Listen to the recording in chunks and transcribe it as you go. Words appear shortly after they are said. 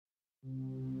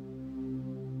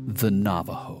The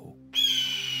Navajo.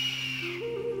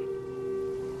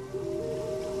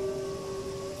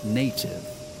 Native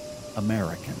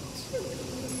Americans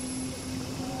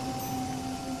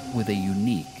with a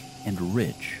unique and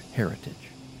rich heritage.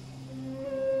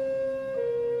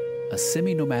 A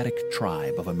semi-nomadic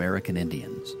tribe of American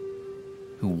Indians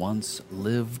who once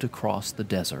lived across the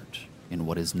desert in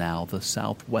what is now the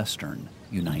southwestern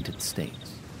United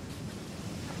States.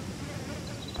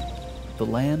 The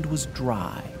land was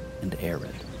dry and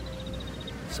arid,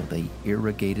 so they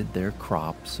irrigated their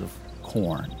crops of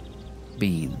corn,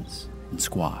 beans, and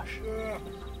squash.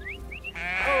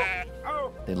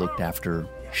 They looked after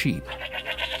sheep,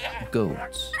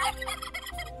 goats,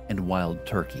 and wild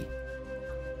turkey.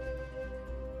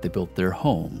 They built their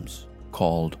homes,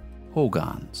 called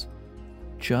hogans,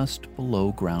 just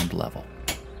below ground level.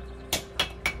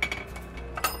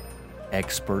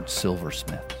 Expert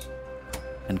silversmiths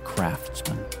and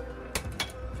craftsmen,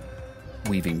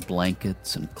 weaving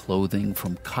blankets and clothing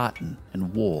from cotton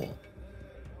and wool.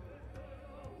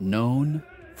 Known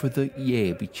for the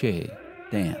Ye-Biche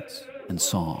dance and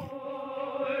song.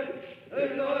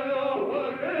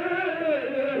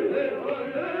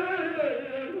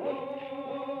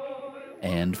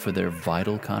 And for their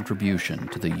vital contribution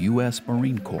to the U.S.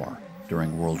 Marine Corps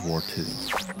during World War II,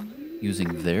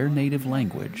 using their native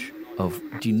language of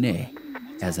Diné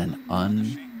as an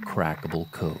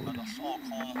uncrackable code.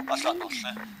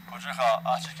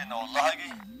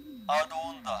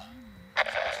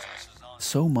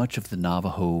 So much of the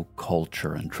Navajo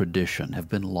culture and tradition have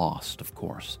been lost, of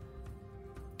course.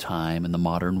 Time in the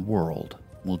modern world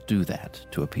will do that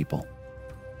to a people.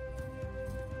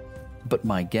 But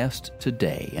my guest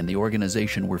today and the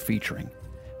organization we're featuring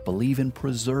believe in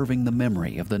preserving the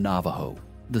memory of the Navajo,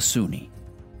 the Zuni,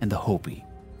 and the Hopi,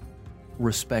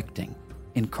 respecting,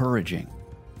 encouraging,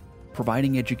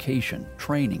 providing education,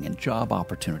 training, and job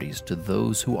opportunities to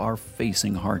those who are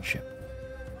facing hardship.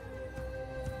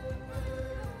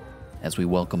 As we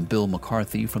welcome Bill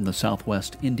McCarthy from the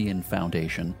Southwest Indian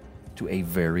Foundation to a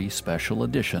very special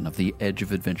edition of the Edge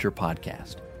of Adventure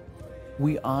podcast,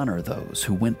 we honor those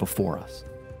who went before us,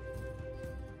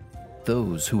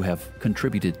 those who have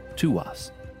contributed to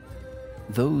us,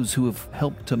 those who have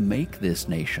helped to make this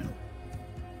nation,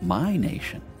 my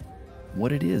nation,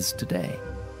 what it is today.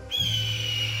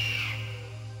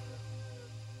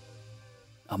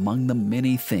 Among the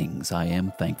many things I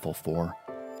am thankful for,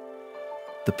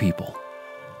 the people,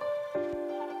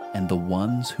 and the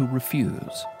ones who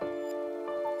refuse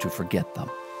to forget them.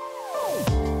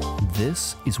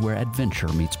 This is where adventure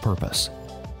meets purpose,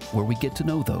 where we get to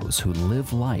know those who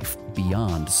live life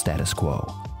beyond status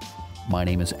quo. My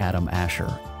name is Adam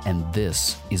Asher, and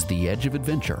this is the Edge of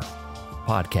Adventure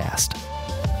podcast.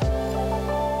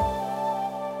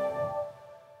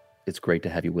 It's great to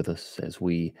have you with us as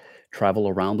we travel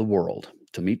around the world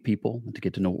to meet people and to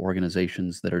get to know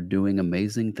organizations that are doing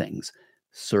amazing things,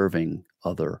 serving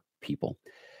other people.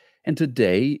 And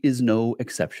today is no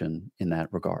exception in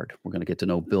that regard. We're going to get to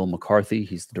know Bill McCarthy.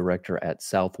 He's the director at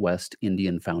Southwest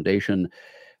Indian Foundation,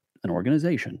 an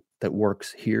organization that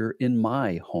works here in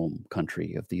my home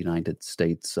country of the United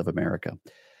States of America.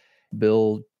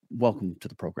 Bill, welcome to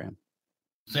the program.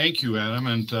 Thank you, Adam,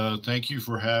 and thank you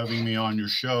for having me on your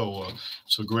show.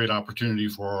 It's a great opportunity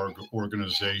for our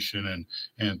organization,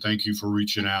 and thank you for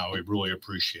reaching out. We really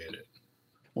appreciate it.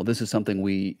 Well, this is something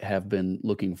we have been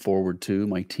looking forward to,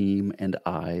 my team and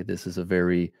I. This is a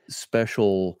very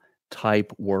special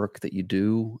type work that you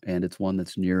do, and it's one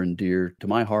that's near and dear to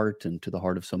my heart and to the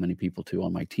heart of so many people, too,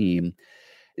 on my team.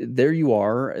 There you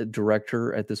are, a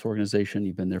director at this organization.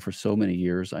 You've been there for so many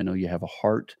years. I know you have a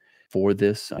heart for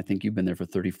this. I think you've been there for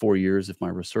 34 years, if my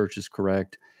research is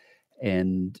correct.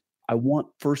 And I want,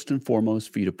 first and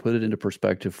foremost, for you to put it into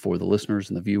perspective for the listeners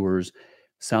and the viewers.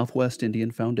 Southwest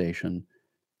Indian Foundation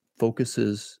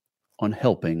focuses on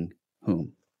helping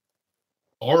whom?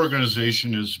 Our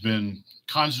organization has been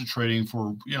concentrating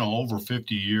for, over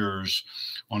 50 years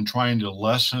on trying to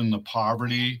lessen the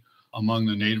poverty among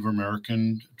the Native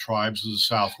American tribes of the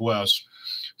Southwest,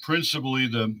 principally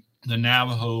the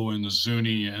Navajo and the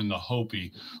Zuni and the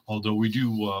Hopi, although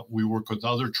we work with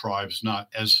other tribes, not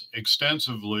as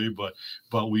extensively, but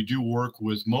we do work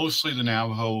with mostly the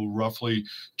Navajo, roughly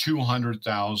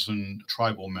 200,000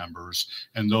 tribal members,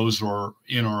 and those are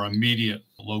in our immediate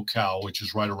locale, which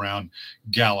is right around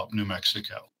Gallup, New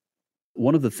Mexico.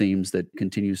 One of the themes that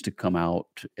continues to come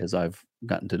out as I've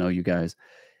gotten to know you guys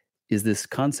is this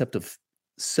concept of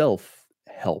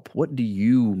self-help. What do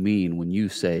you mean when you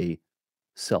say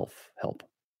self-help?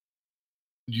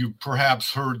 You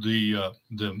perhaps heard the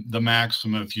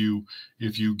maxim: if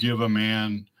you give a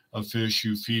man a fish,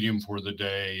 you feed him for the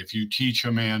day. If you teach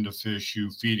a man to fish,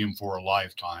 you feed him for a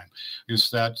lifetime.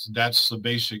 That's the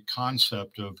basic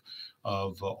concept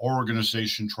of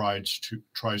organization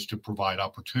tries to provide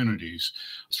opportunities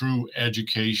through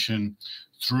education,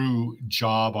 through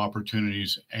job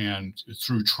opportunities, and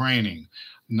through training.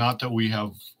 Not that we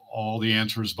have all the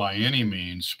answers by any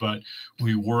means, but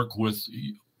we work with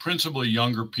principally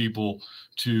younger people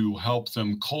to help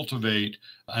them cultivate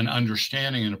an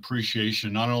understanding and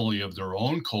appreciation not only of their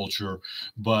own culture,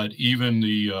 but even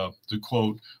the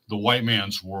quote, the white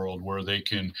man's world, where they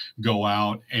can go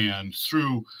out and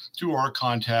through our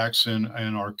contacts and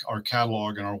our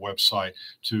catalog and our website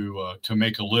to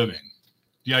make a living.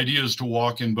 The idea is to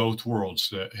walk in both worlds,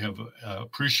 that have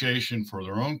appreciation for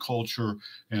their own culture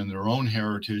and their own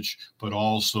heritage, but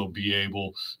also be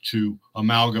able to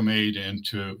amalgamate and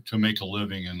to make a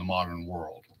living in the modern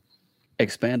world.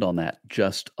 Expand on that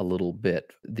just a little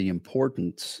bit. The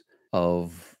importance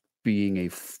of being a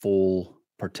full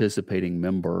participating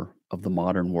member of the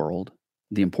modern world,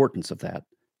 the importance of that,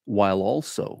 while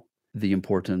also the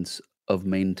importance of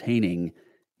maintaining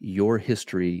your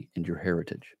history and your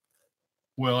heritage.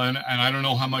 Well, and I don't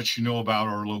know how much you know about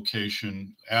our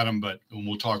location, Adam, but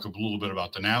we'll talk a little bit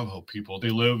about the Navajo people.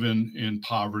 They live in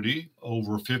poverty.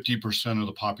 Over 50% of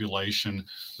the population,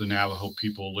 the Navajo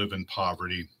people, live in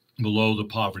poverty, below the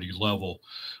poverty level.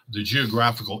 The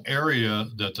geographical area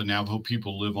that the Navajo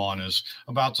people live on is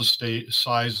about the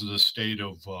size of the state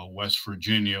of West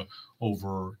Virginia,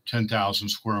 over 10,000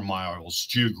 square miles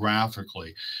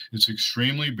geographically. It's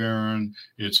extremely barren.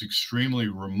 It's extremely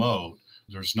remote.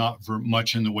 There's not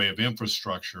much in the way of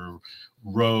infrastructure,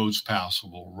 roads,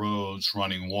 passable roads,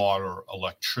 running water,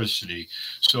 electricity.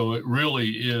 So it really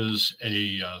is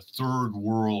a third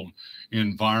world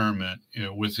environment,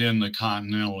 within the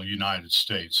continental United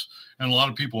States. And a lot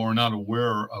of people are not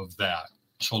aware of that.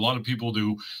 So a lot of people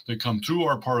that come through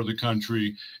our part of the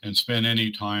country and spend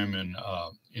any time in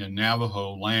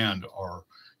Navajo land are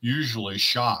usually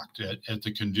shocked at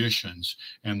the conditions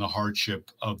and the hardship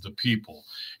of the people.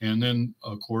 And then,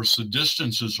 of course, the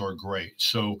distances are great.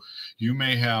 So you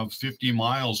may have 50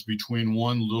 miles between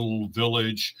one little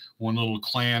village, one little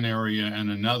clan area and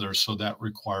another. So that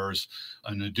requires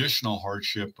an additional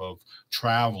hardship of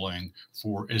traveling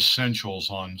for essentials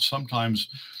on sometimes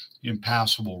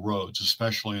impassable roads,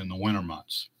 especially in the winter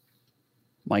months.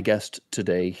 My guest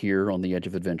today here on the Edge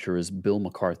of Adventure is Bill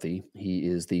McCarthy. He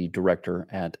is the director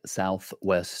at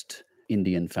Southwest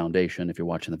Indian Foundation. If you're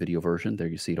watching the video version, there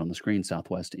you see it on the screen,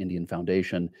 Southwest Indian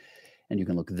Foundation. And you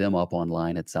can look them up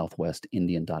online at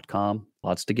southwestindian.com.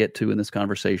 Lots to get to in this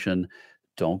conversation.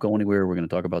 Don't go anywhere. We're going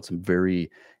to talk about some very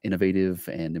innovative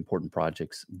and important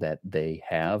projects that they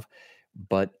have.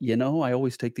 But, I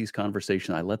always take these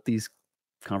conversations, I let these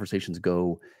conversations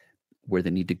go where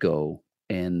they need to go.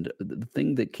 And the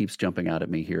thing that keeps jumping out at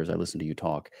me here as I listen to you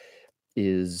talk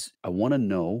is I want to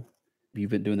know, you've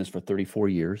been doing this for 34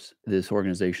 years. This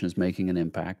organization is making an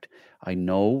impact. I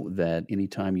know that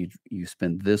anytime you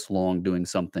spend this long doing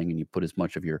something and you put as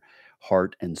much of your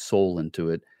heart and soul into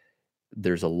it,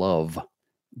 there's a love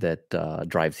that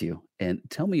drives you. And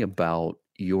tell me about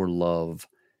your love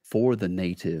for the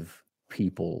native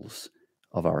peoples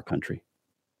of our country.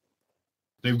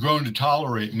 They've grown to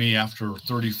tolerate me after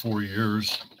 34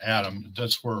 years, Adam.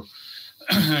 That's where,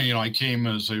 I came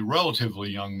as a relatively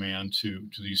young man to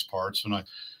these parts, and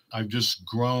I've just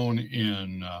grown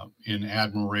in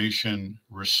admiration,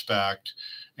 respect,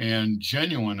 and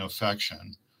genuine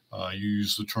affection. You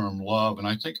use the term love, and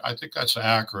I think that's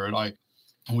accurate.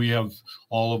 We have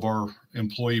all of our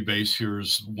employee base here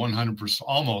is 100%,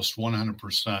 almost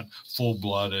 100%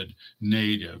 full-blooded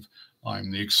Native.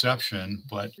 I'm the exception,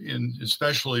 but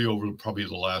especially over probably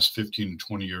the last 15 to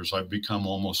 20 years, I've become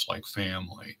almost like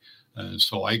family. And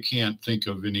so I can't think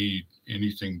of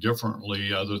anything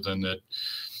differently other than that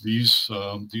these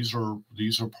are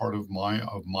part of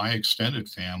my extended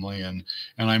family, and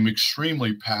I'm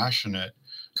extremely passionate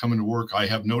coming to work. I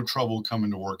have no trouble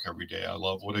coming to work every day. I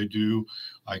love what I do.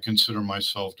 I consider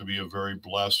myself to be a very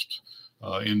blessed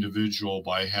individual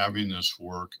by having this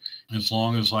work. As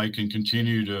long as I can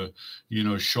continue to,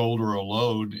 shoulder a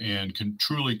load and can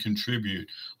truly contribute,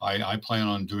 I plan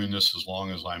on doing this as long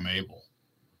as I'm able.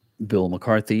 Bill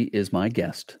McCarthy is my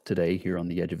guest today here on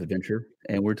the Edge of Adventure,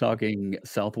 and we're talking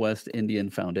Southwest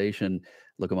Indian Foundation.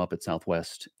 Look them up at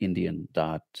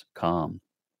southwestindian.com.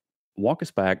 Walk us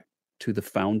back to the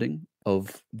founding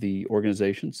of the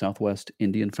organization, Southwest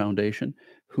Indian Foundation.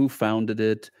 Who founded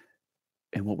it,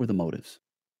 and what were the motives?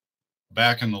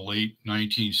 Back in the late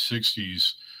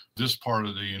 1960s, this part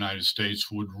of the United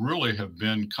States would really have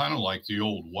been kind of like the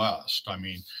Old West. I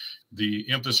mean, the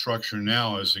infrastructure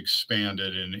now has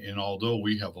expanded, and although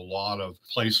we have a lot of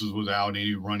places without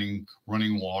any running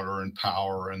water and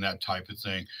power and that type of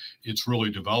thing, it's really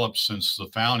developed since the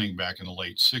founding back in the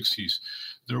late 60s.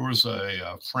 There was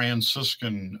a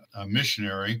Franciscan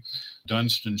missionary,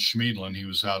 Dunstan Schmiedlin. He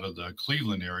was out of the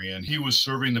Cleveland area, and he was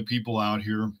serving the people out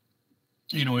here,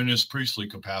 in his priestly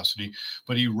capacity,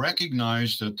 but he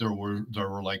recognized that there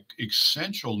were like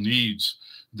essential needs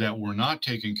that were not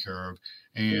taken care of.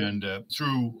 And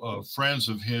through friends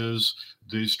of his,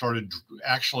 they started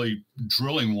actually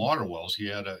drilling water wells. He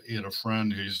had a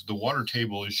friend. The water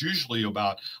table is usually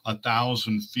about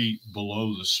 1,000 feet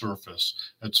below the surface.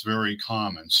 That's very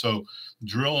common. So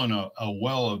drilling a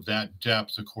well of that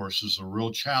depth, of course, is a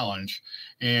real challenge.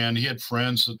 And he had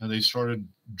friends that they started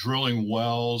drilling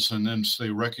wells, and then they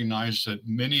recognized that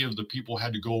many of the people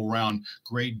had to go around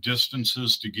great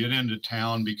distances to get into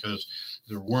town because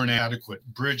there weren't adequate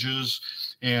bridges.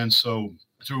 And so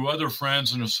through other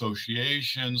friends and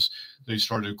associations, they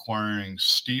started acquiring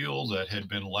steel that had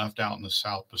been left out in the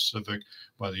South Pacific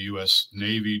by the U.S.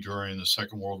 Navy during the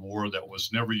Second World War that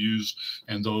was never used.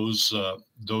 And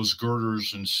those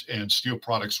girders and steel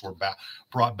products were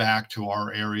brought back to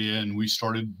our area, and we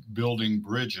started building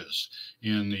bridges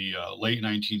in the late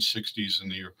 1960s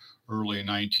and the early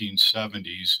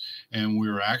 1970s. And we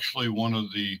were actually one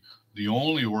of the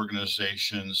only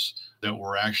organizations that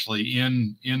were actually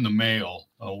in the mail.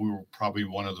 We were probably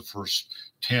one of the first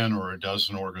 10 or a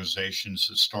dozen organizations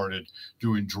that started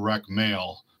doing direct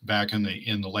mail back in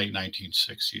the late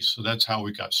 1960s. So that's how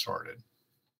we got started.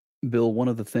 Bill, one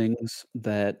of the things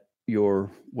that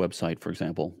your website, for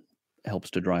example, helps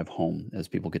to drive home as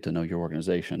people get to know your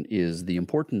organization is the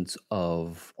importance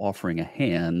of offering a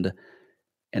hand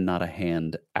and not a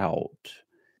hand out.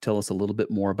 Tell us a little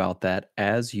bit more about that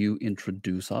as you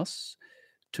introduce us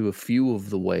to a few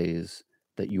of the ways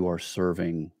that you are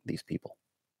serving these people.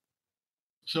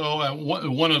 So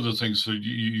one of the things that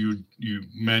you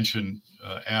mentioned,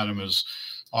 Adam, is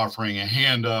offering a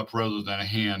hand up rather than a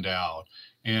hand out.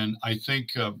 And I think,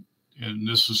 and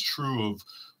this is true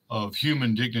of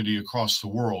human dignity across the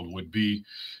world, would be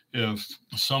if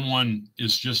someone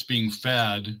is just being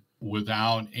fed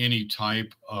without any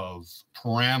type of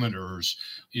parameters,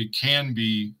 it can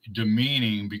be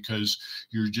demeaning because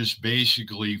you're just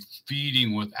basically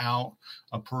feeding without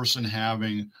a person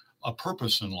having a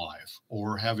purpose in life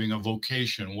or having a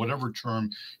vocation, whatever term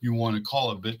you want to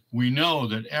call it. But we know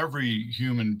that every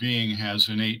human being has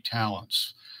innate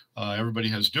talents. Everybody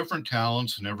has different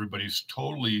talents, and everybody's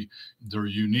totally their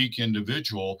unique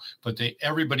individual, but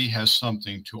everybody has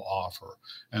something to offer,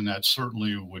 and that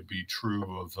certainly would be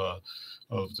true of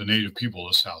the Native people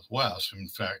of the Southwest. In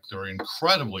fact, they're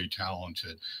incredibly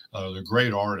talented. They're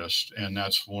great artists, and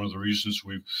that's one of the reasons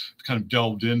we've kind of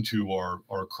delved into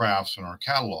our crafts and our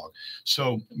catalog.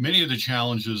 So many of the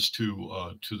challenges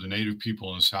to the Native people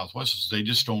in the Southwest is they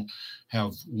just don't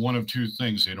have one of two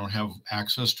things. They don't have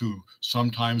access to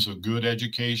sometimes a good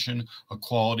education, a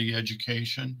quality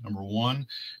education, number one.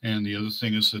 And the other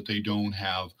thing is that they don't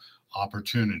have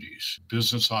opportunities,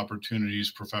 business opportunities,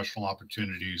 professional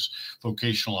opportunities,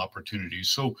 vocational opportunities.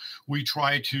 So we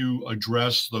try to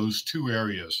address those two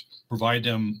areas, provide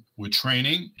them with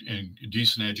training and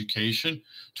decent education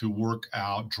to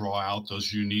draw out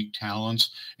those unique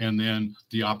talents, and then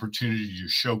the opportunity to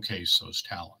showcase those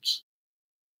talents.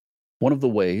 One of the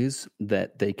ways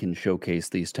that they can showcase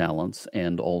these talents,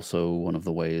 and also one of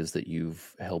the ways that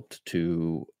you've helped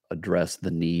to address the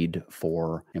need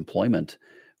for employment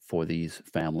for these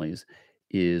families,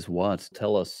 is what?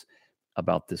 Tell us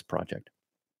about this project.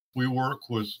 We work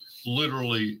with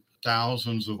literally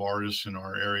thousands of artists in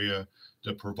our area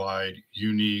that provide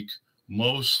unique,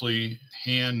 mostly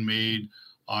handmade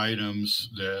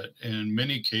items that in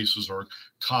many cases are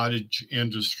cottage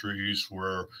industries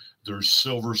where there's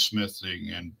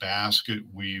silversmithing and basket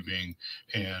weaving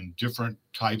and different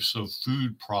types of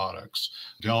food products,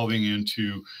 delving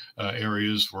into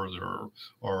areas where there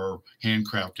are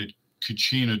handcrafted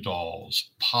kachina dolls,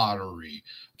 pottery,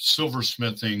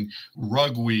 silversmithing,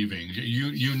 rug weaving,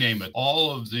 you name it.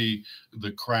 All of the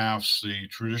crafts, the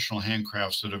traditional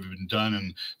handcrafts that have been done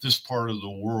in this part of the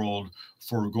world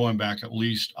for going back at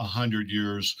least 100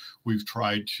 years, we've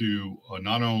tried to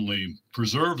not only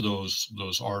preserve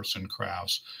those arts and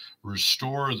crafts,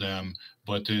 restore them,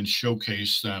 but then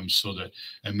showcase them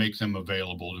and make them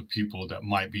available to people that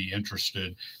might be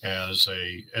interested as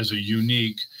a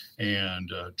unique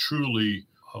and truly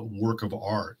work of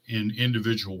art, an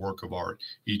individual work of art,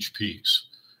 each piece.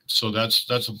 So that's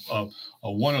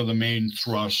one of the main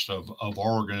thrusts of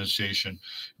our organization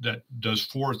that does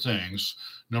four things.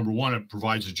 Number one, it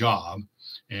provides a job.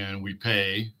 and we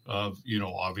pay,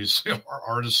 obviously our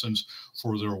artisans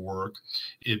for their work.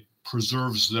 It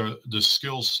preserves the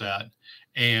skill set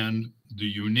and the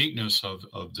uniqueness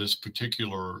of this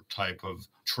particular type of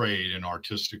trade and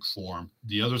artistic form.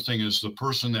 The other thing is the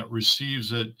person that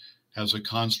receives it has a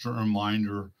constant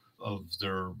reminder of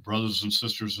their brothers and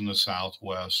sisters in the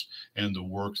Southwest and the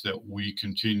work that we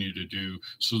continue to do.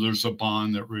 So there's a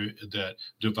bond that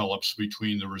develops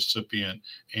between the recipient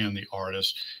and the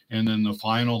artist. And then the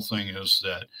final thing is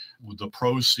that the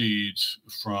proceeds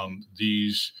from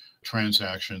these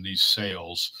transactions, these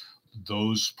sales,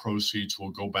 those proceeds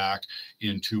will go back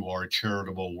into our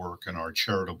charitable work and our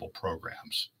charitable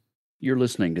programs. You're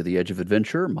listening to The Edge of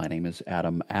Adventure. My name is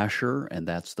Adam Asher, and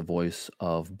that's the voice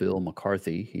of Bill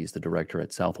McCarthy. He's the director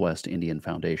at Southwest Indian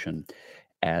Foundation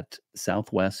at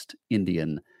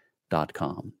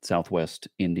southwestindian.com.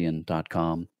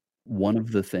 Southwestindian.com. One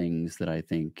of the things that I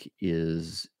think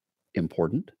is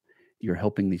important, you're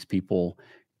helping these people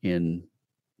in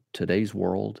today's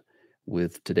world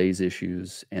with today's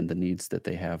issues and the needs that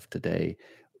they have today.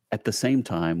 At the same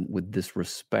time, with this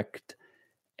respect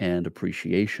and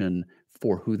appreciation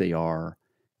for who they are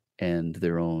and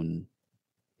their own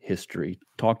history.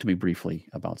 Talk to me briefly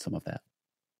about some of that.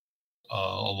 A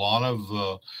lot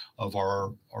of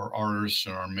our artists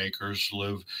and our makers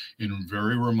live in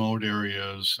very remote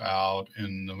areas out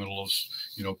in the middle of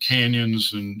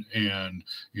canyons and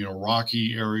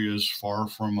rocky areas far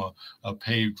from a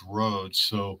paved road.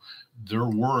 So their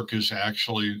work is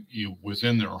actually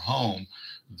within their home.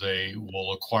 They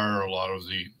will acquire a lot of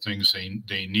the things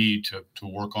they need to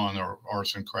work on their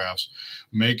arts and crafts,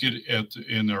 make it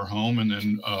in their home, and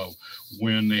then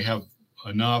when they have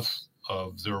enough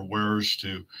of their wares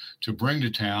to bring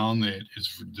to town.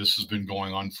 This has been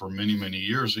going on for many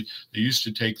years. They used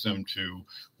to take them to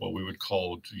what we would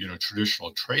call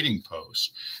traditional trading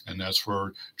posts, and that's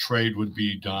where trade would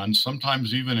be done,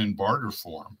 sometimes even in barter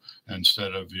form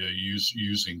instead of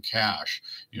using cash.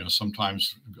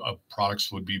 Sometimes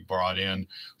products would be brought in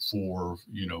for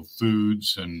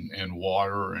foods and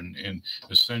water and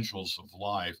essentials of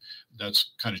life.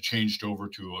 That's kind of changed over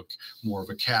to more of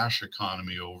a cash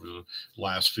economy over the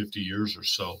last 50 years or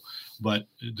so. But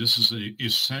this is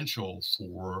essential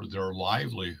for their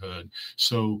livelihood.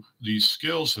 So these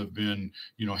skills have been,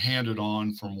 handed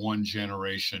on from one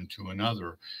generation to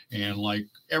another. And like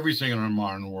everything in our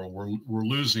modern world, we're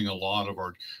losing a lot of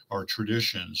our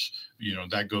traditions.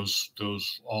 That goes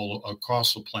all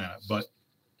across the planet. But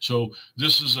so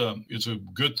it's a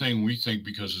good thing, we think,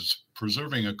 because it's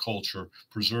preserving a culture,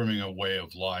 preserving a way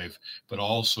of life, but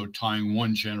also tying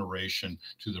one generation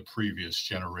to the previous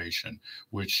generation,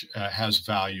 which has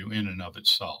value in and of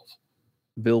itself.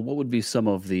 Bill, what would be some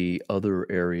of the other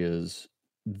areas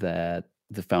that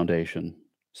the foundation,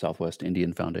 Southwest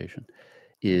Indian Foundation,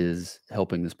 is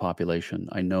helping this population?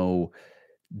 I know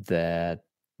that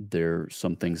there are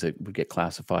some things that would get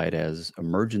classified as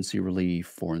emergency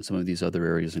relief, or in some of these other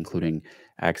areas, including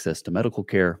access to medical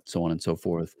care, so on and so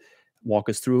forth. Walk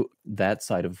us through that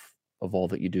side of all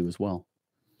that you do as well.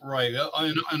 Right.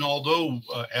 And although,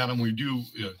 Adam, we do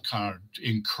kind of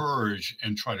encourage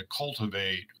and try to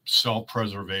cultivate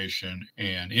self-preservation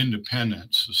and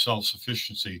independence,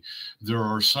 self-sufficiency, there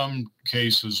are some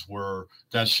cases where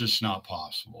that's just not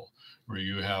possible, where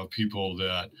you have people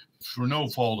that, for no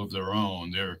fault of their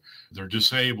own, they're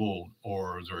disabled,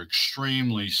 or they're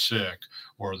extremely sick,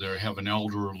 or they have an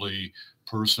elderly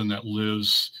person that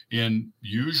lives in,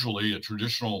 usually a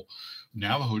traditional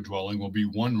Navajo dwelling will be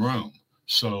one room.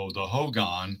 So the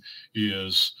hogan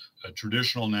is a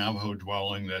traditional Navajo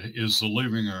dwelling that is the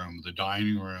living room, the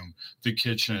dining room, the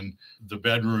kitchen, the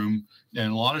bedroom.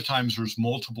 And a lot of times there's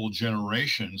multiple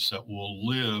generations that will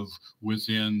live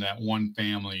within that one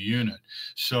family unit.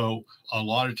 So a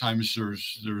lot of times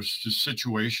there's just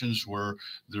situations where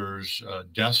there's a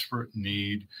desperate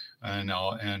need. And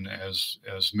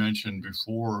as mentioned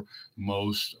before,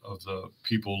 most of the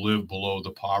people live below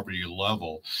the poverty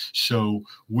level. So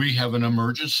we have an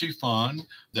emergency fund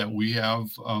that we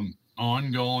have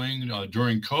ongoing.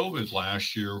 During COVID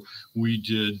last year, we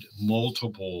did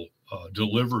multiple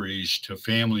deliveries to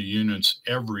family units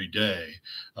every day.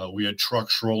 We had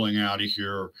trucks rolling out of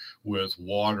here with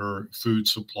water, food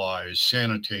supplies,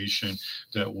 sanitation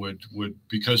that would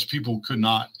because people could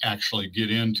not actually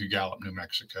get into Gallup, New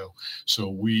Mexico. So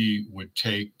we would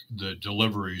take the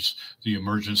deliveries, the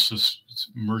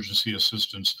emergency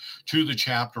assistance, to the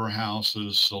chapter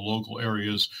houses, the local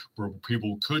areas where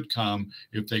people could come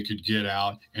if they could get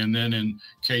out. And then in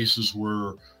cases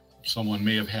where someone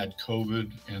may have had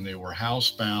COVID and they were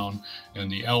housebound,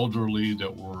 and the elderly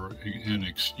that were in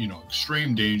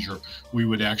extreme danger, we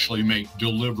would actually make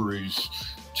deliveries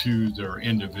to their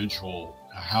individual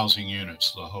housing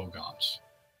units, the Hogans.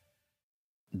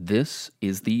 This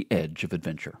is The Edge of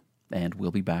Adventure, and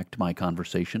we'll be back to my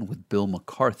conversation with Bill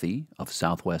McCarthy of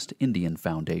Southwest Indian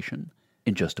Foundation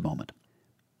in just a moment.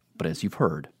 But as you've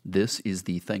heard, this is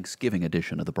the Thanksgiving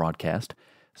edition of the broadcast,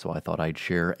 so I thought I'd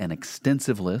share an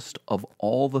extensive list of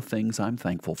all the things I'm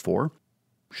thankful for.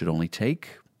 Should only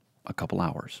take a couple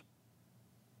hours.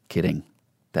 Kidding.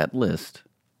 That list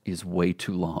is way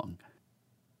too long.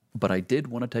 But I did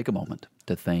want to take a moment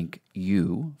to thank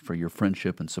you for your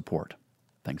friendship and support.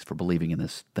 Thanks for believing in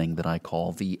this thing that I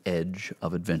call the Edge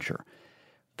of Adventure.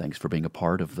 Thanks for being a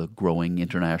part of the growing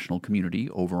international community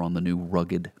over on the new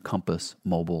Rugged Compass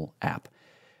mobile app.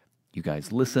 You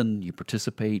guys listen, you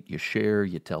participate, you share,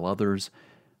 you tell others,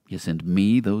 you send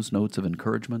me those notes of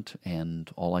encouragement,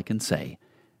 and all I can say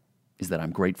is that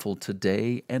I'm grateful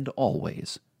today and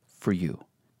always for you.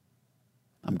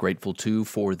 I'm grateful, too,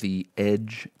 for the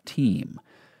Edge team.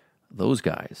 Those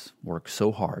guys work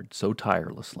so hard, so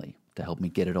tirelessly to help me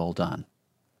get it all done.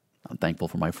 I'm thankful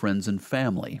for my friends and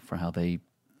family for how they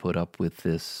put up with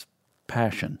this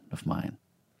passion of mine.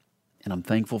 And I'm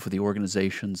thankful for the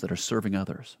organizations that are serving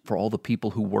others, for all the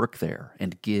people who work there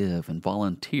and give and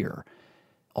volunteer,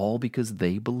 all because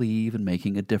they believe in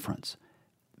making a difference,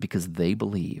 because they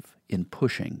believe in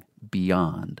pushing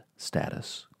beyond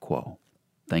status quo.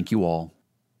 Thank you all.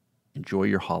 Enjoy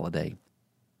your holiday,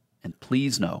 and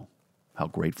please know how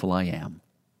grateful I am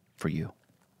for you.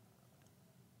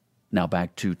 Now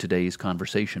back to today's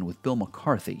conversation with Bill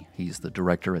McCarthy. He's the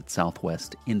director at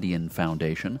Southwest Indian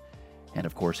Foundation, and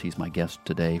of course he's my guest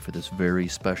today for this very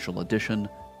special edition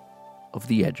of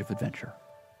The Edge of Adventure.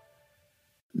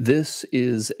 This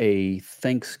is a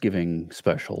Thanksgiving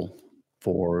special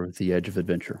for The Edge of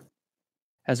Adventure.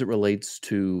 As it relates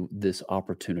to this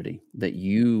opportunity that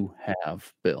you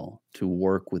have, Bill, to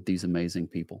work with these amazing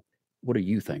people, what are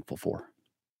you thankful for?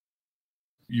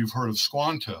 You've heard of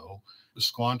Squanto.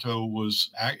 Squanto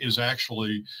is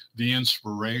actually the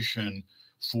inspiration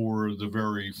for the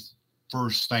very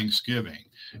first Thanksgiving,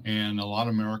 and a lot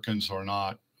of Americans are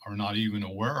not even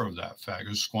aware of that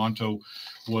fact. Squanto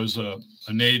was a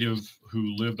native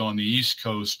who lived on the East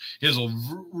Coast. He has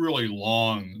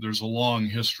there's a long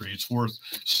history. It's worth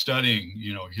studying,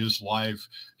 his life,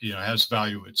 has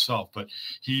value itself. But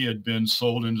he had been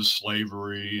sold into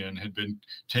slavery and had been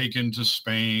taken to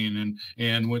Spain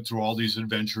and went through all these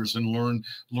adventures and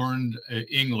learned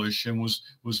English and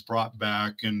was brought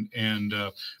back and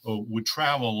would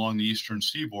travel along the eastern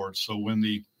seaboard. So when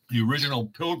the original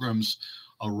Pilgrims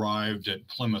arrived at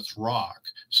Plymouth Rock,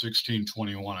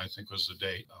 1621, I think was the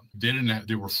date.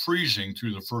 They were freezing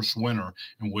through the first winter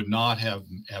and would not have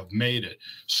made it.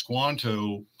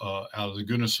 Squanto, out of the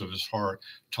goodness of his heart,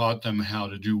 taught them how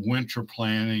to do winter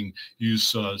planning, use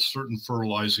certain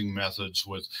fertilizing methods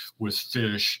with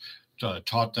fish,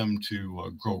 taught them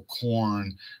to grow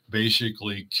corn,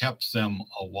 basically kept them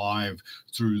alive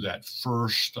through that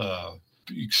first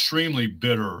extremely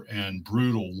bitter and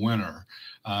brutal winter.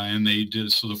 And they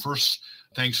did. So the first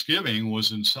Thanksgiving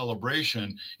was in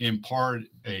celebration, in part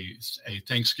a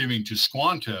Thanksgiving to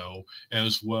Squanto,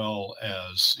 as well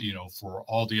as, for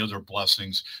all the other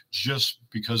blessings, just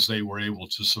because they were able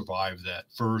to survive that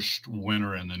first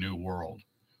winter in the New World.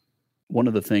 One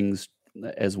of the things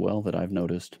as well that I've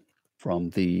noticed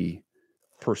from the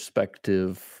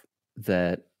perspective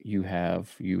that you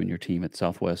and your team at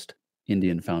Southwest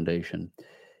Indian Foundation,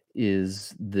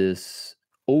 is this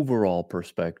overall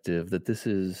perspective that this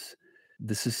is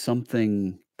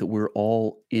something that we're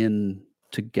all in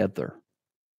together.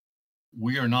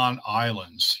 We are not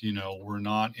islands, we're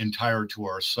not entire to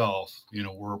ourselves,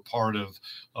 we're a part of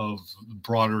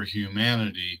broader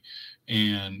humanity.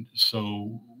 And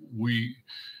so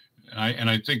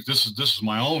I think this is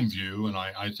my own view, and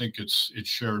I think it's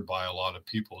shared by a lot of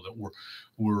people, that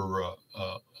we're at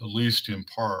least in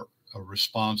part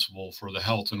responsible for the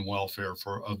health and welfare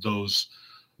of those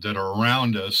that are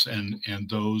around us and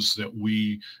those that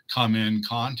we come in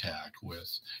contact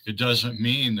with. It doesn't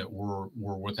mean that we're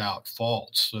without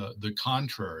faults. The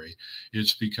contrary,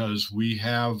 it's because we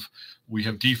have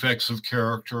defects of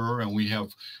character, and we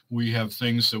have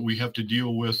things that we have to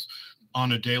deal with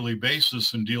on a daily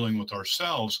basis in dealing with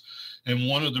ourselves. And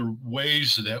one of the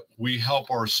ways that we help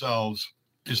ourselves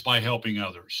is by helping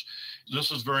others.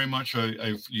 This is very much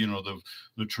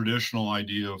the traditional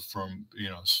idea from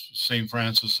St.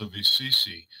 Francis of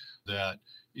Assisi, that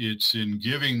it's in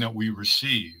giving that we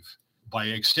receive, by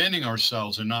extending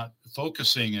ourselves and not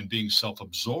focusing and being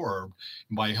self-absorbed,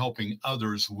 by helping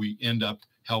others, we end up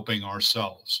helping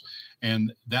ourselves.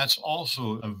 And that's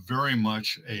also a very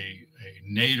much a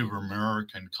Native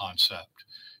American concept,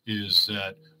 is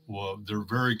that, well, they're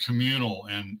very communal,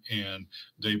 and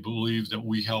they believe that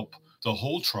we help the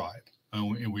whole tribe.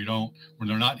 And we don't, when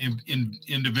they're not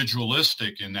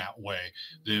individualistic in that way,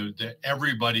 that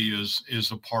everybody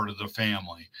is a part of the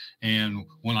family. And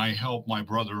when I help my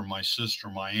brother, my sister,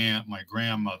 my aunt, my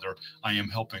grandmother, I am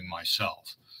helping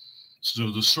myself.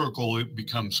 So the circle, it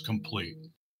becomes complete.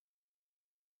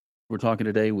 We're talking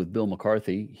today with Bill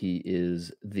McCarthy. He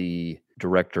is the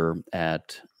director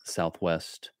at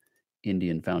Southwest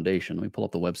Indian Foundation. Let me pull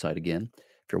up the website again.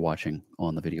 If you're watching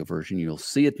on the video version, you'll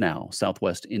see it now.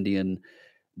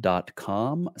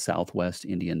 Southwestindian.com,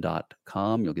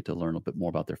 southwestindian.com. You'll get to learn a bit more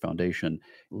about their foundation.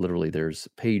 Literally, there's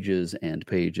pages and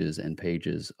pages and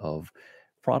pages of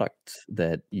products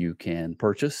that you can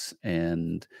purchase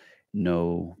and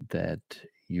know that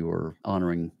you're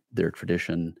honoring their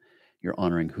tradition, you're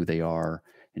honoring who they are,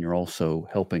 and you're also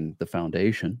helping the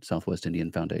foundation, Southwest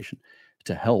Indian Foundation,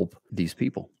 to help these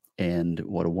people. And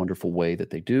what a wonderful way that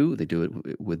they do. They do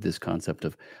it with this concept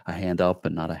of a hand up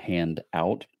and not a hand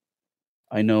out.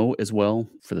 I know as well,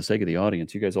 for the sake of the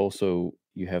audience, you guys also,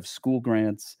 you have school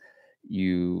grants,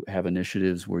 you have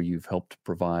initiatives where you've helped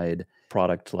provide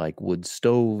product like wood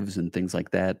stoves and things like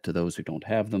that to those who don't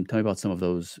have them. Tell me about some of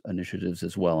those initiatives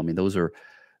as well. I mean, those are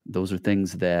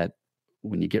things that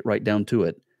when you get right down to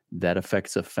it, that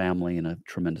affects a family in a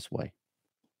tremendous way.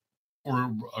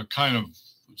 Or a kind of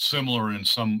similar in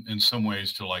some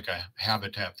ways to like a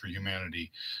Habitat for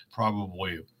Humanity,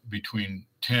 probably between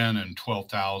 10 and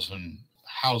 12,000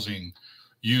 housing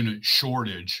unit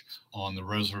shortage on the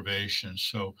reservation.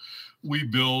 So we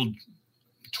build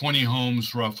 20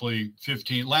 homes, roughly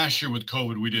 15. Last year with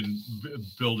COVID, we didn't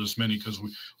build as many because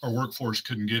our workforce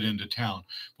couldn't get into town.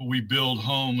 But we build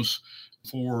homes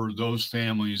for those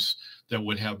families that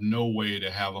would have no way to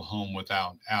have a home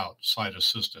without outside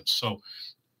assistance. So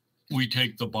we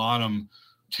take the bottom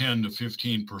 10 to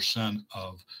 15%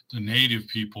 of the Native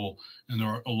people, and there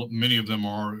are many of them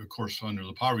are, of course, under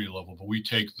the poverty level, but we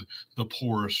take the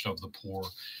poorest of the poor,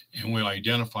 and we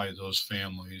identify those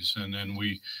families, and then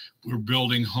we're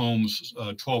building homes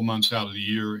 12 months out of the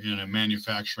year in a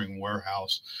manufacturing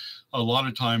warehouse. A lot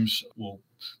of times we'll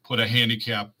put a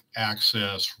handicap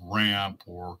access ramp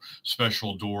or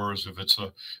special doors. If it's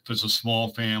a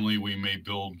small family, we may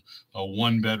build a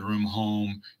 1-bedroom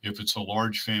home. If it's a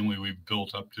large family, we've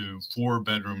built up to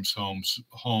 4-bedroom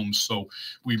homes. So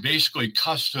we basically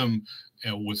custom,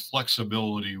 with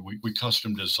flexibility, we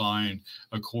custom design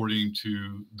according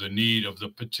to the need of the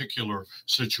particular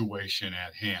situation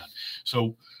at hand.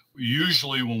 So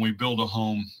usually when we build a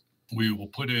home, we will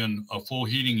put in a full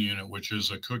heating unit, which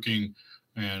is a cooking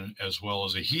and as well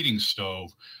as a heating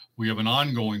stove. We have an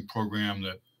ongoing program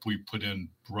that we put in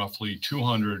roughly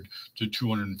 200 to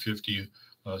 250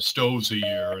 stoves a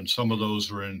year, and some of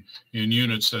those are in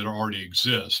units that already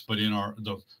exist. But in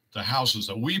the houses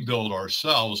that we build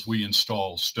ourselves, we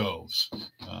install stoves.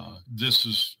 This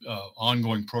is an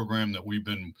ongoing program that we've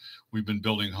been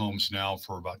building homes now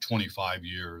for about 25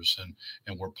 years,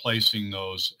 and we're placing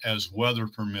those as weather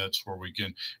permits, where we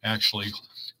can actually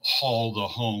haul the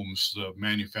homes, the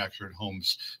manufactured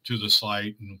homes, to the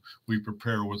site, and we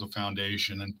prepare with a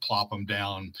foundation and plop them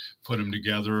down, put them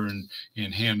together, and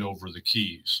hand over the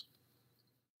keys.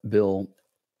 Bill,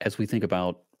 as we think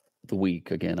about the week,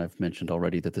 again, I've mentioned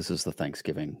already that this is the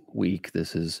Thanksgiving week.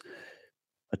 This is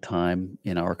a time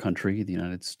in our country, the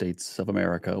United States of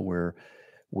America, where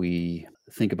we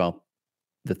think about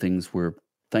the things we're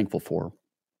thankful for.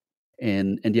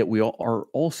 And yet we all are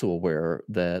also aware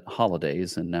that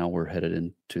holidays, and now we're headed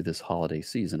into this holiday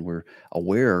season, we're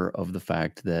aware of the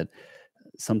fact that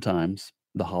sometimes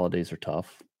the holidays are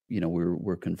tough.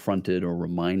 We're confronted or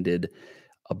reminded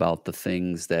about the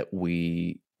things that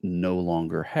we no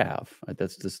longer have.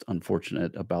 That's just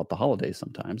unfortunate about the holidays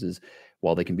sometimes, is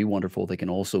while they can be wonderful, they can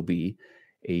also be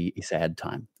a sad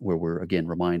time where we're again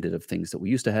reminded of things that we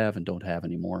used to have and don't have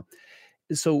anymore.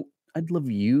 So I'd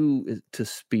love you to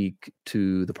speak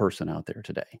to the person out there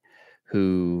today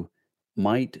who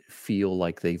might feel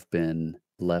like they've been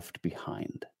left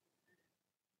behind.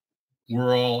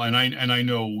 We're all, and I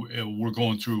know we're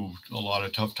going through a lot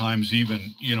of tough times,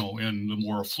 even, in the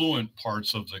more affluent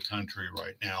parts of the country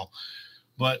right now.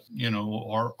 But,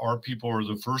 our people are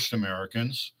the first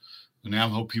Americans. The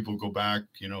Navajo people go back,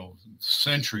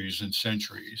 centuries and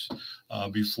centuries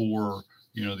before,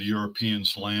 the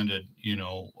Europeans landed,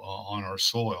 on our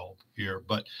soil here.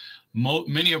 But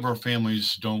many of our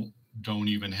families don't don't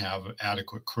even have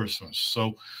adequate Christmas.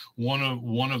 So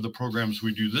one of the programs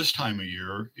we do this time of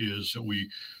year is that we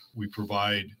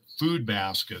provide food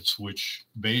baskets, which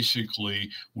basically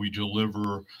we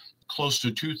deliver close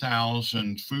to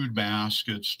 2,000 food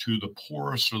baskets to the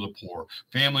poorest of the poor,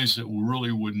 families that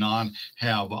really would not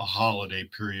have a holiday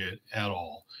period at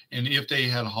all. And if they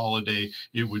had a holiday,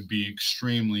 it would be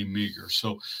extremely meager.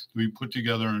 So we put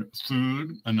together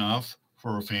food enough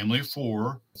for a family of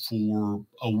four for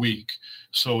a week.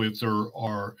 So if there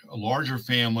are larger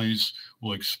families,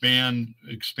 we'll expand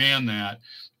that,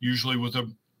 usually with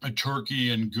a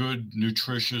turkey and good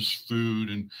nutritious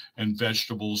food and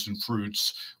vegetables and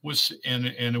fruits.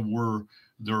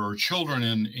 There are children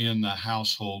in the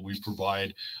household, we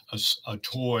provide a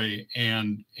toy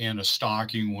and a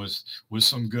stocking with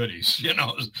some goodies,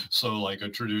 so like a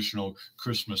traditional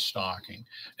Christmas stocking.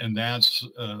 And that's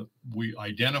we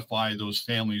identify those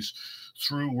families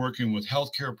through working with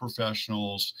healthcare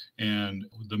professionals and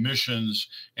the missions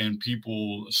and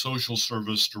people, social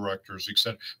service directors,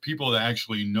 etc., people that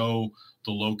actually know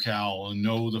the locale and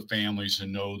know the families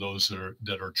and know those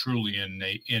that are truly in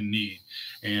need.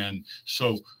 And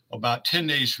so about 10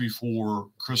 days before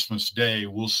Christmas Day,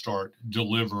 we'll start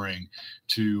delivering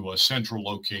to central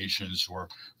locations where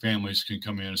families can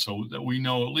come in, so that we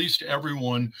know at least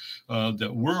everyone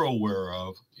that we're aware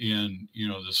of in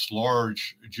this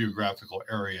large geographical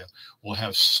area will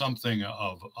have something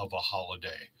of a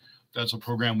holiday. That's a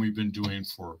program we've been doing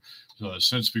for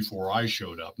since before I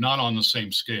showed up. Not on the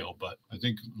same scale, but I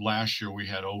think last year we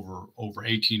had over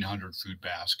 1,800 food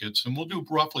baskets, and we'll do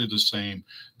roughly the same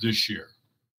this year.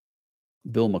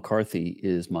 Bill McCarthy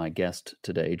is my guest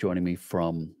today, joining me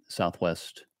from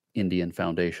Southwest Indian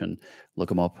Foundation.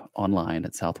 Look him up online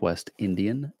at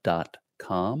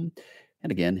southwestindian.com.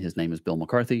 And again, his name is Bill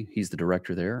McCarthy. He's the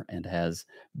director there and has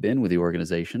been with the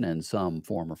organization in some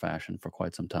form or fashion for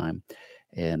quite some time,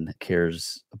 and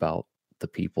cares about the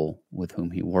people with whom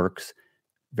he works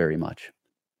very much.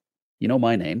 You know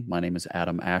my name. My name is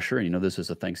Adam Asher, and this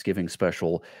is a Thanksgiving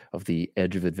special of the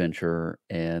Edge of Adventure,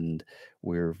 and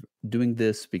we're doing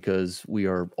this because we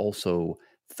are also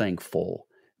thankful,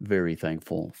 very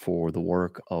thankful for the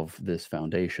work of this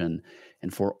foundation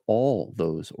and for all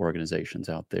those organizations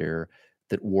out there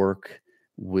that work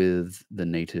with the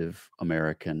Native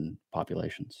American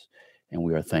populations. And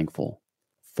we are thankful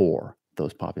for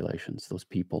those populations, those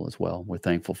people as well. We're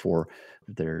thankful for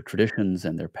their traditions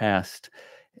and their past.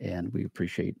 And we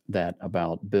appreciate that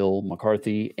about Bill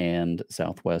McCarthy and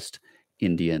Southwest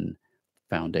Indian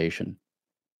Foundation.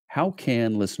 How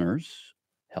can listeners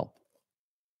help?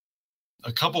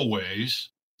 A couple ways.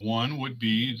 One would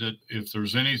be that if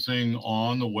there's anything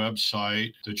on the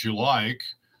website that you like,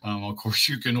 of course,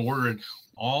 you can order it.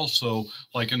 Also,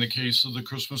 like in the case of the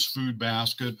Christmas food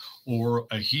basket or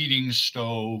a heating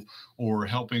stove or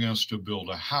helping us to build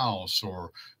a house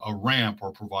or a ramp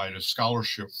or provide a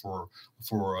scholarship for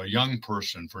a young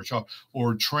person, for a child,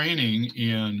 or training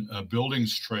in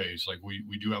buildings trades. Like we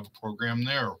do have a program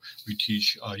there. We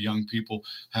teach young people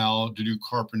how to do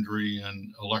carpentry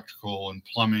and electrical and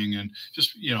plumbing and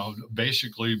just,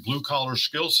 basically blue collar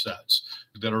skill sets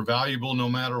that are valuable no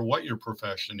matter what your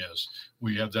profession is.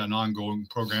 We have that ongoing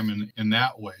program in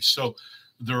that way. So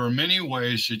there are many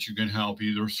ways that you can help,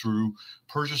 either through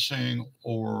purchasing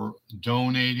or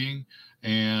donating.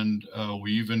 And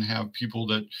we even have people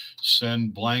that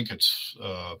send blankets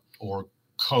or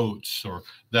coats or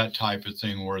that type of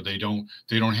thing, where they don't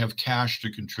have cash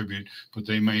to contribute, but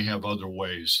they may have other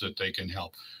ways that they can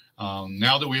help.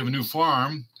 Now that we have a new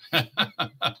farm,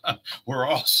 we're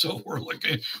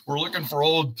looking for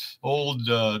old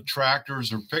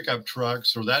tractors or pickup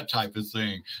trucks or that type of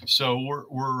thing. So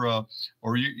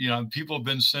people have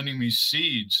been sending me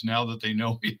seeds now that they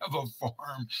know we have a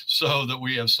farm, so that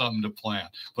we have something to plant.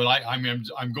 But I'm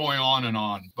going on and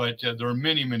on. But there are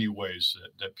many ways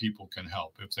that people can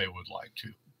help if they would like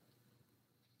to.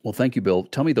 Well, thank you, Bill.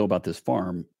 Tell me though about this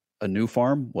farm. A new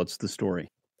farm? What's the story?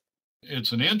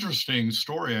 It's an interesting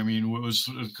story. I mean, it was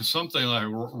something like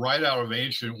right out of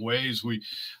ancient ways.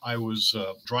 I was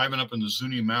driving up in the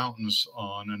Zuni Mountains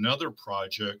on another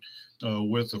project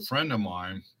with a friend of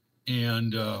mine,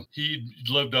 and he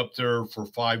lived up there for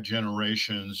 5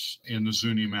 generations in the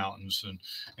Zuni Mountains,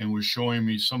 and was showing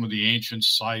me some of the ancient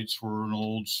sites where an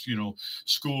old,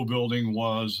 school building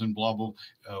was, and blah blah.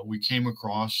 We came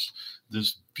across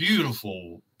this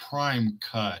beautiful prime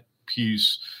cut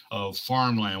piece of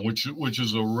farmland, which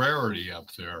is a rarity up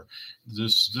there.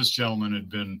 This gentleman had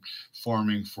been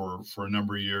farming for a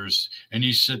number of years, and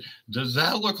he said, "Does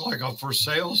that look like a for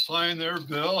sale sign there,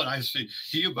 Bill?" And I see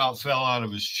he about fell out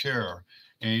of his chair.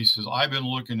 And he says, I've been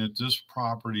looking at this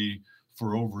property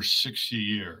for over 60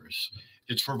 years.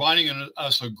 It's providing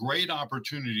us a great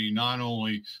opportunity, not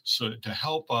only to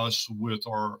help us with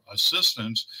our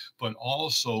assistance, but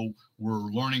also we're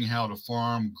learning how to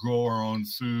farm, grow our own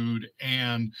food,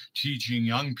 and teaching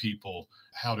young people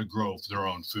how to grow their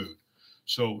own food.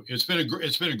 So it's been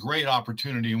a great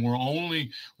opportunity, and we're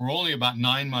only about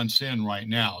 9 months in right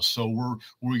now. So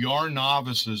we are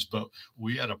novices, but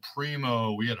we had a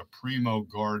primo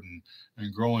garden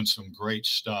and growing some great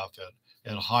stuff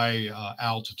at high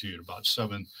altitude, about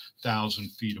 7,000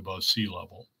 feet above sea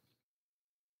level.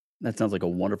 That sounds like a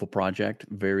wonderful project,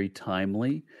 very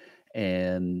timely.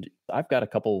 And I've got a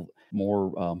couple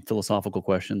more philosophical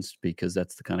questions because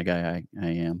that's the kind of guy I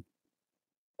am.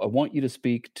 I want you to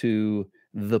speak to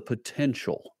the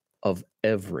potential of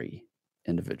every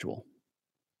individual.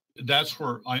 That's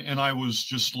where I was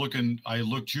just looking. I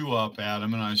looked you up,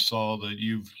 Adam, and I saw that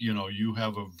you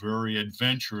have a very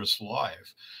adventurous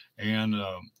life, and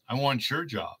I want your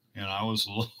job. And I was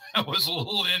I was a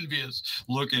little envious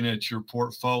looking at your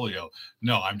portfolio.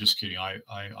 No, I'm just kidding. I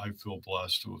feel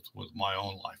blessed with my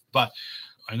own life, but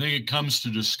I think it comes to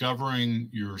discovering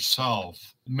yourself.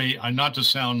 Not to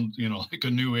sound, like a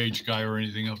new age guy or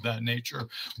anything of that nature,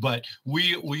 but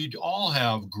we all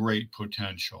have great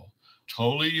potential,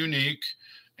 totally unique,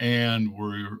 and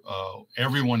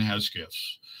everyone has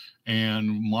gifts.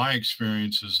 And my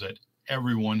experience is that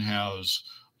everyone has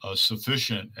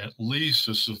at least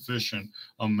a sufficient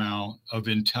amount of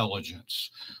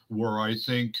intelligence. Where I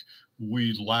think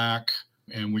we lack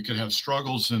and we could have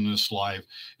struggles in this life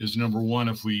is, number one,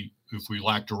 if we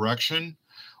lack direction,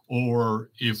 or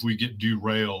if we get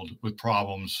derailed with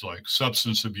problems like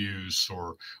substance abuse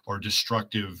or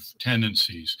destructive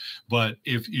tendencies. But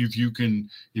if you can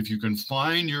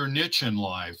find your niche in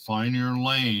life, find your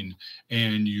lane,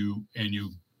 and you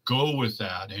go with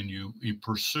that, and you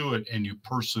pursue it, and you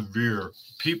persevere,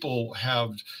 people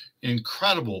have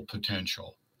incredible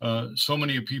potential. So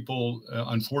many people,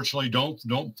 unfortunately,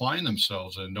 don't find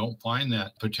themselves and don't find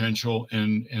that potential,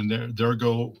 and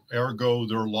ergo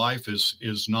their life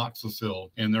is not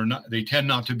fulfilled, and they tend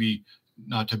not to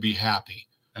be happy.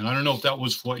 And I don't know if that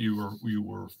was what you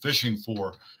were fishing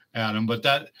for, Adam, but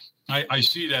that I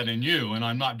see that in you, and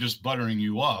I'm not just buttering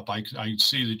you up. I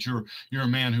see that you're a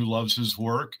man who loves his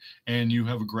work, and you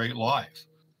have a great life.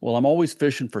 Well, I'm always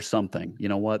fishing for something. You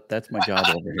know what? That's my job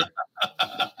over here.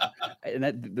 And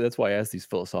that's why I ask these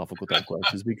philosophical type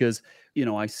questions because,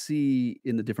 I see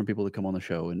in the different people that come on the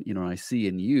show and, I see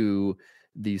in you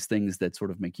these things that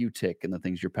sort of make you tick and the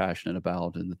things you're passionate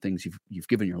about and the things you've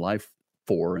given your life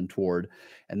for and toward.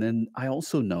 And then I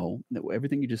also know that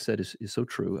everything you just said is so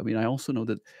true. I mean, I also know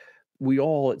that we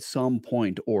all at some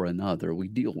point or another, we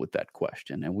deal with that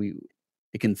question and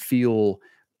it can feel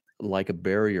like a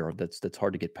barrier that's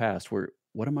hard to get past where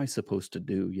what am I supposed to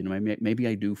do? Maybe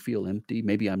I do feel empty.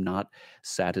 Maybe I'm not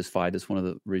satisfied. That's one of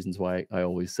the reasons why I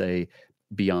always say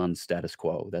beyond status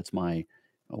quo. That's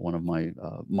one of my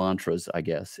mantras, I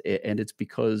guess. And it's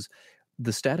because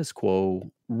the status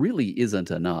quo really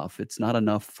isn't enough. It's not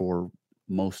enough for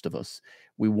most of us.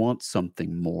 We want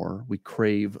something more. We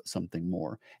crave something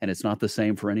more. And it's not the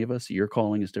same for any of us. Your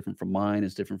calling is different from mine,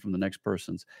 is different from the next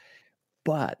person's.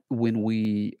 But when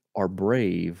we are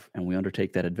brave and we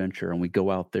undertake that adventure and we go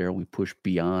out there and we push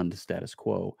beyond status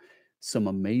quo, some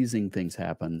amazing things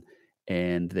happen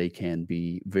and they can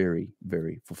be very,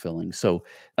 very fulfilling. So,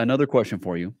 another question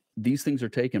for you. These things are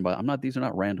taken by, these are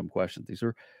not random questions. These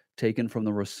are taken from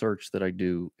the research that I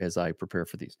do as I prepare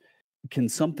for these. Can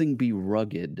something be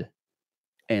rugged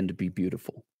and be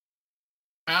beautiful?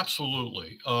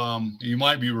 Absolutely. You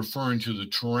might be referring to the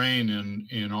terrain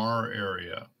in our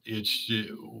area. It's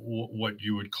what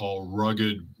you would call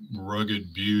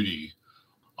rugged beauty.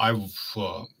 I've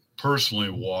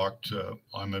personally walked.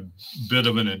 I'm a bit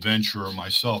of an adventurer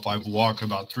myself. I've walked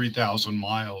about 3,000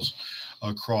 miles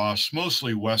across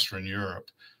mostly Western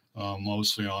Europe,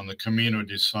 mostly on the Camino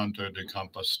de Santo de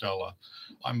Compostela.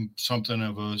 I'm something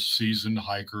of a seasoned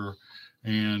hiker,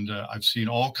 and I've seen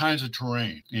all kinds of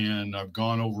terrain. And I've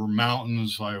gone over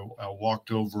mountains. I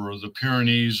walked over the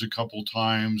Pyrenees a couple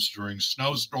times during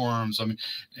snowstorms. And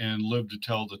lived to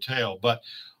tell the tale. But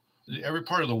every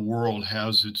part of the world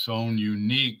has its own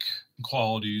unique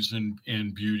qualities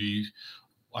and beauty.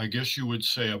 I guess you would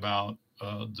say about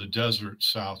the desert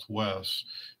Southwest.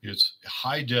 It's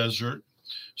high desert,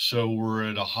 so we're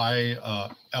at a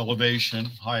high elevation,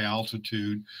 high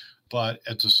altitude, but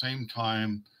at the same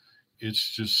time,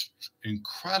 it's just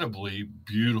incredibly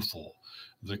beautiful.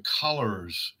 the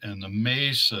colors and the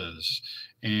mesas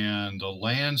and the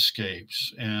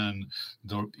landscapes and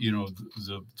the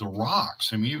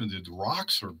rocks. I mean, even the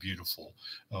rocks are beautiful.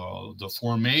 The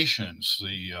formations,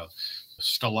 the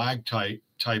stalactite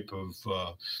type of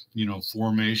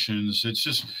formations. It's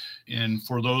just, and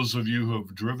for those of you who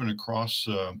have driven across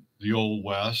the old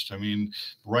West, I mean,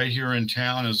 right here in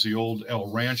town is the old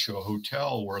El Rancho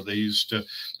Hotel where they used to,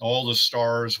 all the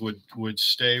stars would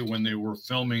stay when they were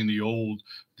filming the old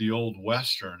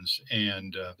westerns.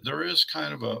 And there is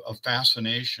kind of a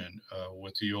fascination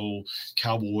with the old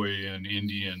cowboy and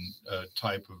Indian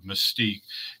type of mystique,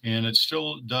 and it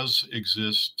still does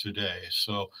exist today.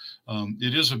 So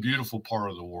it is a beautiful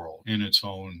part of the world in its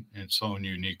own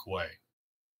unique way.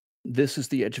 This is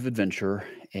the Edge of Adventure,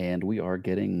 and we are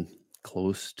getting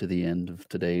close to the end of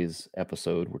today's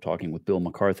episode. We're talking with Bill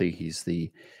McCarthy. He's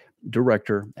the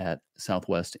director at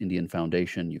Southwest Indian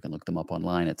Foundation. You can look them up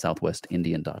online at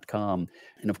southwestindian.com.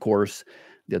 And of course,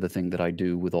 the other thing that I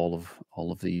do with all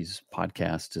of these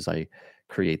podcasts is I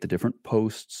create the different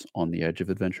posts on the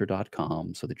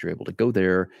edgeofadventure.com so that you're able to go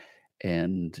there.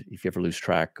 And if you ever lose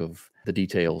track of the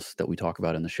details that we talk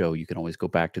about in the show, you can always go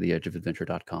back to the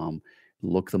edgeofadventure.com,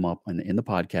 look them up in the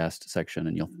podcast section,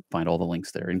 and you'll find all the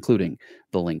links there, including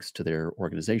the links to their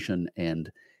organization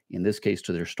and, in this case,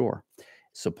 to their store.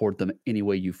 Support them any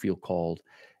way you feel called.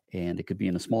 And it could be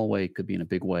in a small way, it could be in a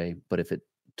big way. But if it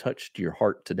touched your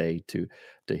heart today to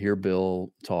hear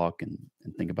Bill talk and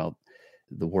think about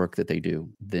the work that they do,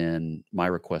 then my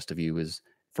request of you is,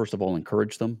 first of all,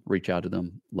 encourage them, reach out to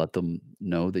them, let them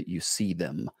know that you see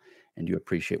them and you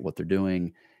appreciate what they're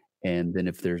doing. And then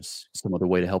if there's some other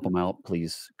way to help them out,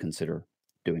 please consider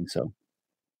doing so.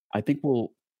 I think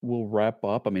we'll wrap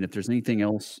up. I mean, if there's anything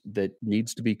else that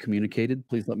needs to be communicated,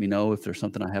 please let me know if there's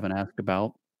something I haven't asked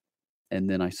about. And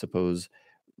then I suppose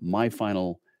my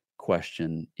final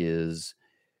question is,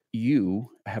 you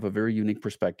have a very unique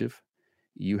perspective.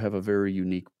 You have a very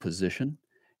unique position,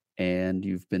 and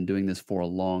you've been doing this for a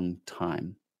long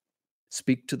time.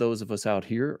 Speak to those of us out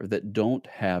here that don't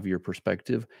have your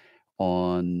perspective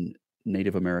on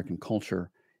Native American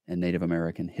culture and Native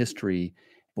American history.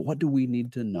 But what do we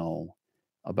need to know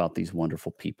about these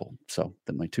wonderful people? So,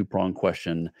 then my two-pronged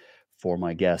question for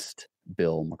my guest,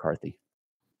 Bill McCarthy.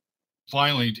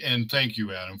 Finally, and thank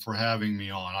you, Adam, for having me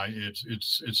on.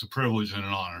 It's a privilege and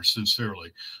an honor,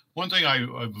 sincerely. One thing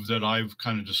that I've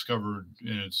kind of discovered,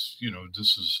 and it's,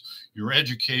 this is, your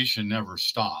education never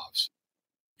stops.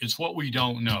 It's what we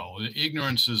don't know.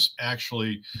 Ignorance is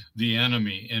actually the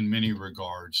enemy in many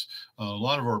regards. A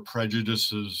lot of our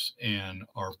prejudices and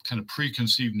our kind of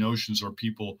preconceived notions of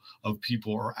people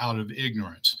are out of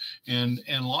ignorance. And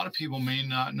a lot of people may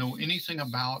not know anything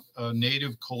about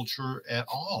Native culture at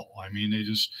all. I mean, they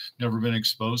just never been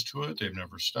exposed to it. They've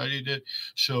never studied it.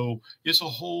 So it's a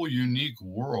whole unique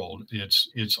world.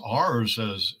 It's ours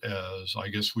as I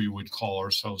guess we would call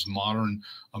ourselves modern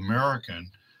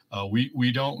American.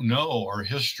 We don't know our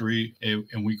history,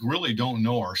 and we really don't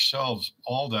know ourselves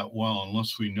all that well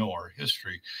unless we know our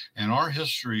history. And our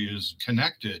history is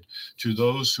connected to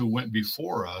those who went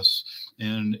before us.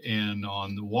 And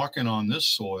on walking on this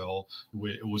soil,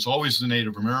 it was always the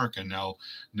Native American.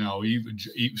 Now, even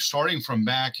starting from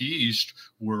back east,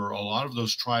 where a lot of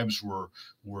those tribes were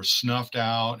snuffed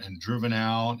out and driven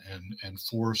out and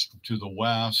forced to the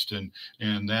west,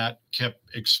 and that kept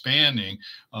expanding.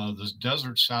 The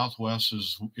desert Southwest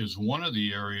is one of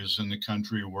the areas in the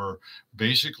country where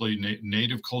basically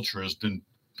Native culture has been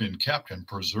kept and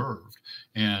preserved,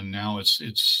 and now it's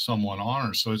somewhat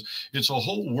honored. So it's a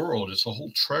whole world, it's a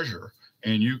whole treasure,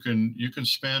 and you can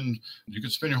spend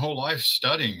your whole life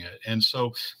studying it. And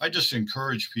so I just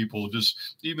encourage people, just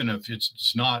even if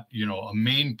it's not a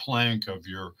main plank of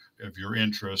your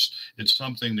interest, it's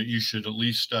something that you should at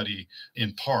least study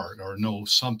in part or know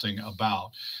something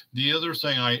about. The other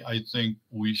thing I think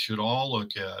we should all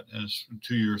look at, as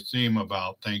to your theme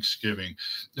about Thanksgiving,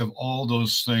 of all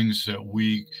those things that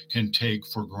we can take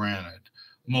for granted.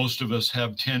 Most of us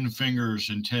have 10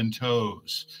 fingers and 10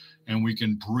 toes, and we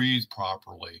can breathe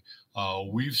properly.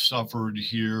 We've suffered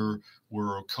here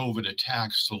where COVID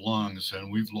attacks the lungs,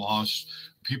 and we've lost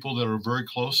people that are very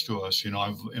close to us.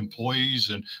 I've employees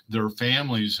and their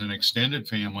families and extended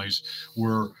families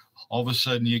where all of a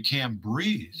sudden you can't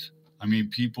breathe. I mean,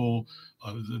 people,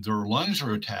 their lungs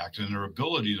are attacked, and their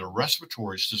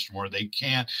respiratory system, where they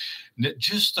can't.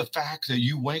 Just the fact that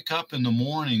you wake up in the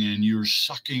morning and you're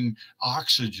sucking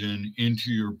oxygen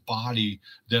into your body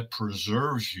that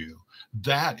preserves you.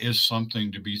 That is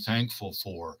something to be thankful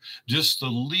for. Just the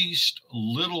least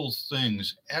little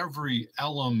things, every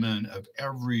element of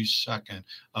every second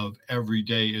of every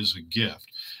day is a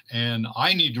gift. And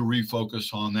I need to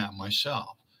refocus on that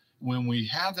myself. When we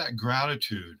have that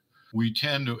gratitude, we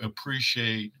tend to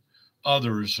appreciate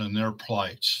others and their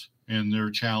plights and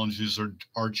their challenges or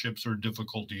hardships or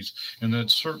difficulties. And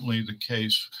that's certainly the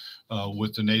case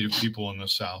with the Native people in the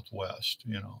Southwest,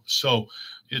 So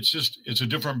it's a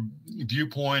different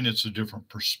viewpoint. It's a different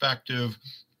perspective.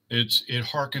 It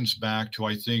harkens back to,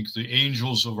 I think, the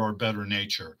angels of our better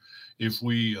nature. If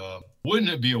we,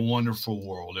 wouldn't it be a wonderful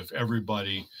world if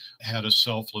everybody had a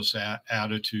selfless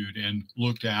attitude and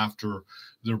looked after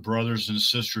their brothers and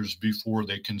sisters before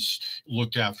they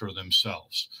looked after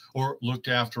themselves, or looked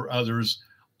after others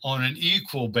on an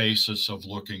equal basis of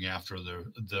looking after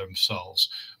themselves?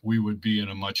 We would be in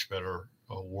a much better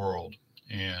world.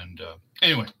 And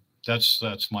anyway,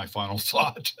 that's my final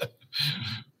thought.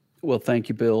 Well, thank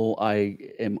you, Bill. I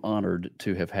am honored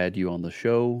to have had you on the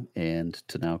show and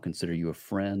to now consider you a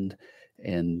friend.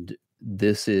 And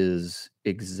this is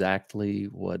exactly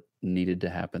what needed to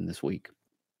happen this week.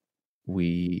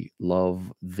 We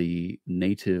love the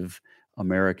Native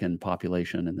American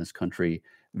population in this country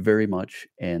very much,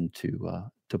 and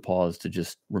to pause to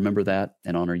just remember that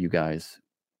and honor you guys.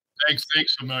 Thanks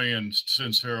a million,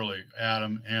 sincerely,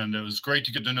 Adam. And it was great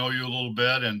to get to know you a little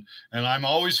bit. And I'm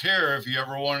always here if you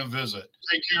ever want to visit.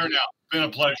 Take care now. It's been a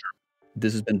pleasure.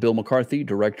 This has been Bill McCarthy,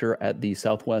 director at the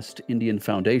Southwest Indian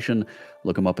Foundation.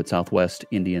 Look him up at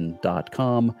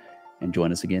southwestindian.com and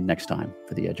join us again next time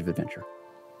for The Edge of Adventure.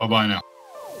 Bye-bye now.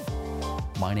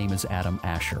 My name is Adam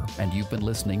Asher, and you've been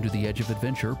listening to the Edge of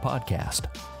Adventure podcast.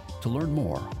 To learn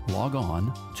more, log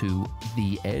on to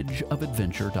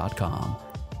theedgeofadventure.com.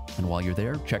 And while you're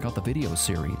there, check out the video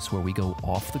series where we go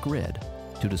off the grid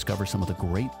to discover some of the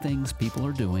great things people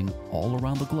are doing all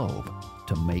around the globe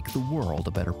to make the world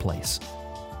a better place.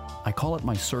 I call it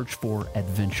my search for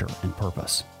adventure and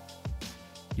purpose.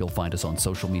 You'll find us on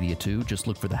social media too. Just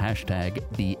look for the hashtag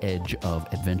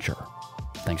 #TheEdgeOfAdventure.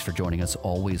 Thanks for joining us.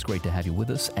 Always great to have you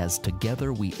with us as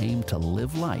together we aim to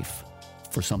live life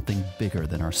for something bigger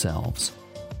than ourselves.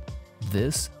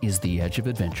 This is The Edge of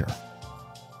Adventure,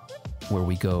 where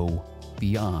we go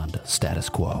beyond status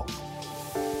quo.